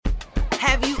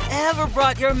Have you ever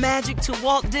brought your magic to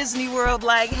Walt Disney World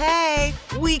like, hey,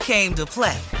 we came to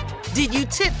play? Did you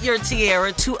tip your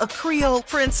tiara to a Creole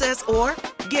princess or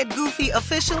get goofy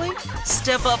officially?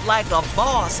 Step up like a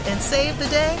boss and save the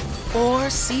day? Or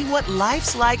see what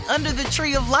life's like under the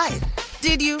tree of life?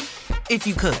 Did you? If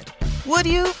you could. Would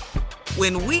you?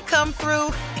 When we come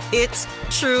through, it's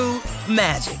true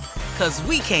magic. 'Cause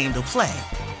we came to play.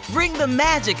 Bring the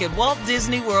magic at Walt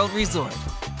Disney World Resort.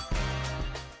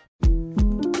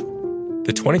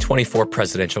 The 2024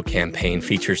 presidential campaign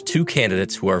features two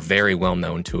candidates who are very well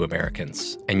known to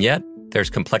Americans. And yet, there's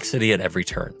complexity at every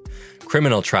turn.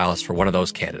 Criminal trials for one of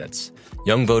those candidates.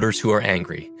 Young voters who are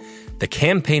angry. The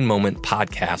Campaign Moment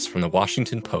podcast from the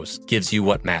Washington Post gives you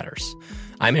what matters.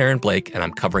 I'm Aaron Blake, and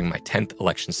I'm covering my 10th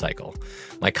election cycle.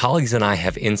 My colleagues and I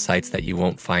have insights that you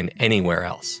won't find anywhere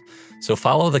else. So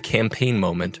follow the Campaign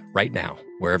Moment right now,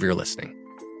 wherever you're listening.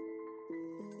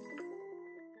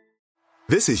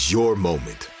 This is your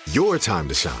moment, your time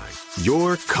to shine,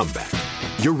 your comeback.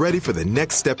 You're ready for the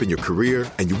next step in your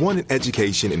career, and you want an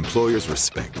education employers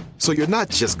respect. So you're not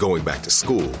just going back to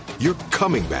school, you're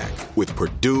coming back with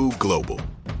Purdue Global.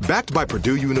 Backed by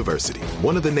Purdue University,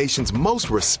 one of the nation's most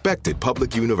respected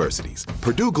public universities,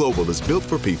 Purdue Global is built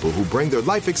for people who bring their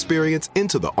life experience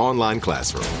into the online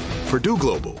classroom. Purdue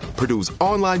Global, Purdue's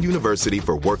online university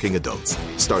for working adults.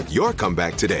 Start your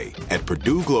comeback today at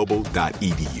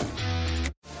purdueglobal.edu.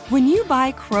 When you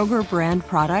buy Kroger brand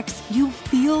products, you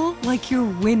feel like you're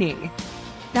winning.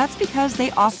 That's because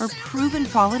they offer proven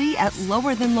quality at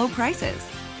lower than low prices.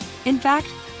 In fact,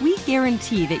 we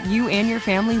guarantee that you and your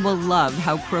family will love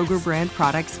how Kroger brand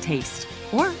products taste,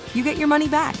 or you get your money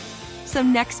back. So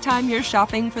next time you're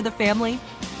shopping for the family,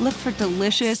 look for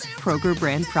delicious Kroger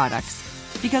brand products,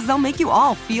 because they'll make you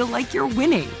all feel like you're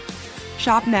winning.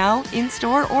 Shop now,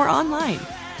 in-store, or online.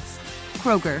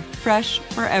 Kroger, fresh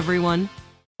for everyone.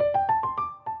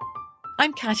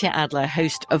 I'm Katya Adler,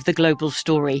 host of The Global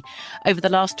Story. Over the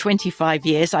last 25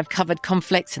 years, I've covered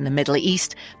conflicts in the Middle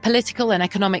East, political and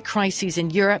economic crises in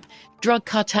Europe, drug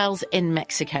cartels in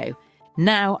Mexico.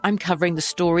 Now I'm covering the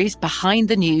stories behind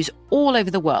the news all over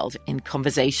the world in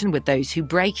conversation with those who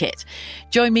break it.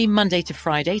 Join me Monday to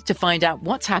Friday to find out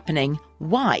what's happening,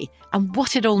 why, and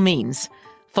what it all means.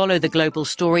 Follow The Global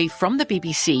Story from the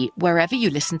BBC wherever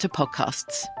you listen to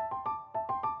podcasts.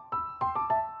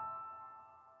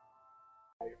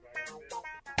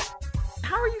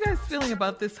 How are you guys feeling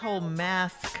about this whole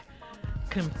mask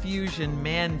confusion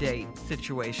mandate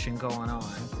situation going on?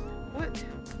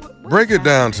 Break it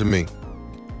down to me.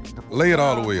 Lay it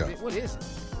all the way out. What is it?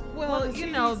 Well, the you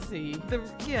know,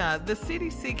 CDC. the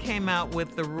CDC came out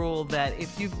with the rule that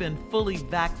if you've been fully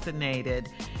vaccinated,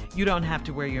 you don't have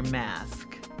to wear your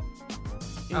mask.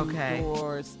 Okay.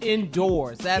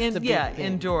 Indoors. That's the big thing.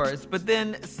 Indoors. But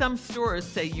then some stores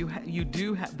say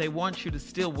they want you to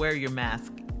still wear your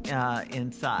mask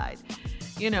inside.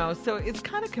 You know, so it's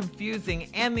kind of confusing.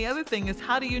 And the other thing is,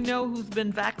 how do you know who's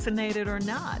been vaccinated or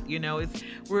not? You know,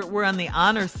 we're on the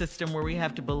honor system where we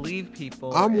have to believe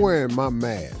people. I'm wearing my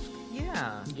mask.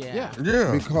 Yeah.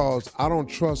 Because I don't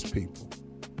trust people.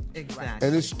 Exactly.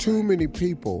 And it's too many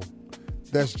people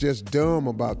that's just dumb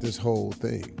about this whole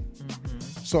thing. Mm-hmm.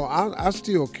 So I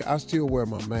still wear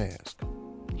my mask.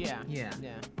 Yeah.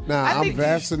 Now I'm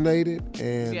vaccinated,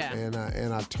 and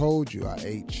I told you I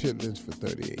ate chitlins for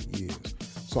 38 years,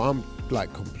 so I'm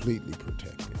like completely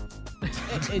protected.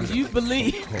 And you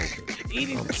believe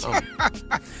eating I'm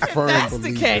firm that's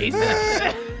believer. the case.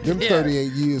 Them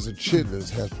 38 years of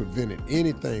chitlins has prevented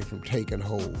anything from taking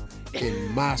hold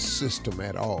in my system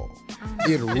at all.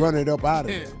 It'll run it up out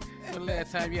of there. The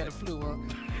last time you had a flu, huh?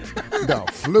 No,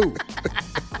 flu.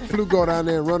 Flu go down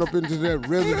there and run up into that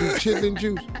residue chitlin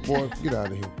juice. Boy, get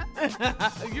out of here.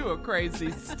 You a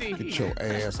crazy Steve. Get your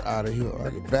ass out of here. I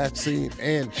get vaccine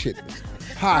and chitlins.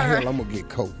 How the hell I'm going to get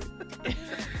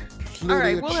COVID? All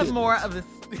right, we'll have more of the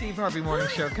Steve Harvey Morning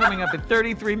Show coming up in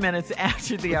 33 minutes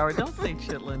after the hour. Don't say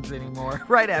chitlins anymore.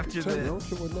 Right after this. Don't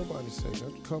care what nobody say.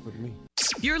 That covered me.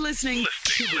 You're listening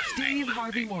to the Steve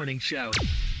Harvey Morning Show.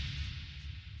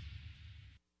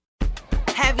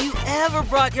 Have you ever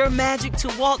brought your magic to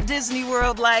Walt Disney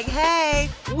World like, hey,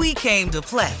 we came to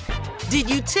play? Did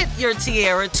you tip your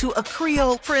tiara to a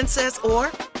Creole princess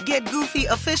or get goofy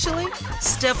officially?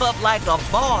 Step up like a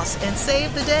boss and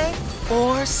save the day?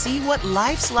 Or see what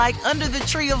life's like under the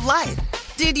tree of life?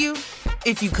 Did you?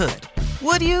 If you could.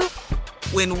 Would you?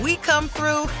 When we come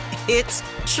through, it's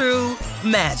true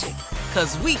magic.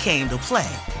 'Cause we came to play.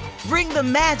 Bring the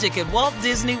magic at Walt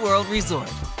Disney World Resort.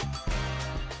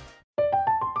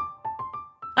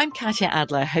 I'm Katya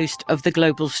Adler, host of The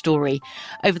Global Story.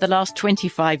 Over the last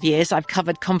 25 years, I've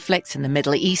covered conflicts in the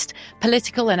Middle East,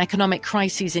 political and economic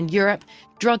crises in Europe,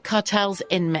 drug cartels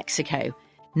in Mexico.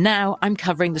 Now I'm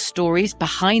covering the stories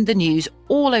behind the news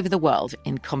all over the world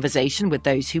in conversation with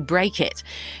those who break it.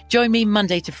 Join me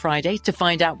Monday to Friday to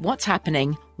find out what's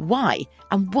happening, why,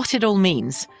 and what it all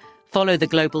means. Follow The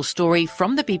Global Story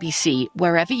from the BBC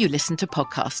wherever you listen to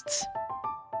podcasts.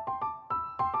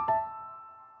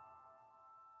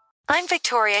 I'm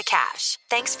Victoria Cash.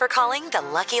 Thanks for calling the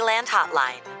Lucky Land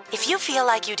Hotline. If you feel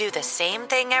like you do the same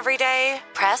thing every day,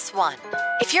 press 1.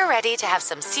 If you're ready to have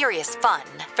some serious fun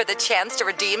for the chance to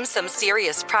redeem some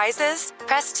serious prizes,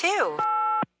 press 2.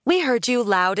 We heard you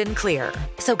loud and clear.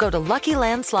 So go to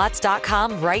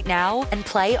LuckyLandSlots.com right now and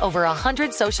play over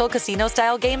 100 social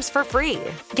casino-style games for free.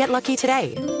 Get lucky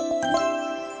today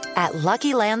at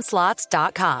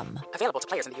LuckyLandSlots.com. Available to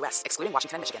players in the U.S., excluding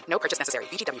Washington and Michigan. No purchase necessary.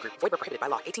 VGW Group. Void where prohibited by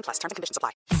law. 18+. Terms and conditions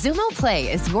apply. Xumo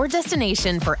Play is your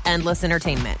destination for endless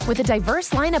entertainment. With a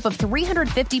diverse lineup of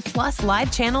 350+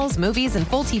 live channels, movies, and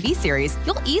full TV series,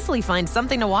 you'll easily find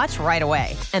something to watch right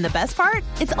away. And the best part?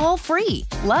 It's all free.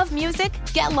 Love music?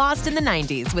 Get lost in the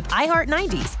 90s with iHeart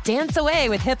 90s. Dance away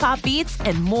with hip-hop beats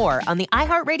and more on the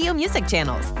iHeartRadio music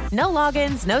channels. No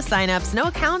logins, no signups, no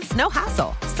accounts, no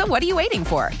hassle. So what are you waiting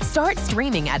for? Start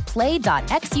streaming at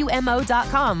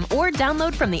play.xumo.com or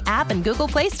download from the app and Google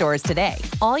Play stores today.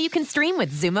 All you can stream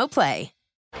with Xumo Play.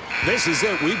 This is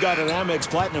it. We've got an Amex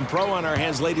Platinum Pro on our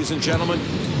hands, ladies and gentlemen.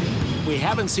 We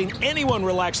haven't seen anyone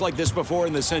relax like this before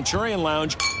in the Centurion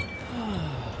Lounge.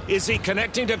 Is he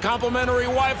connecting to complimentary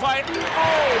Wi-Fi? Oh,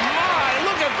 my!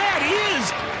 Look at that! He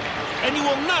is! And you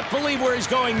will not believe where he's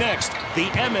going next. The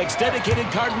Amex dedicated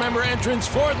card member entrance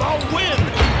for the win!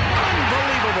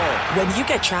 Unbelievable! When you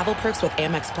get travel perks with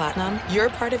Amex Platinum, you're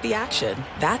part of the action.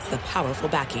 That's the powerful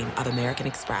backing of American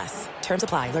Express. Terms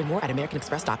apply. Learn more at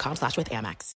americanexpress.com/withAmex.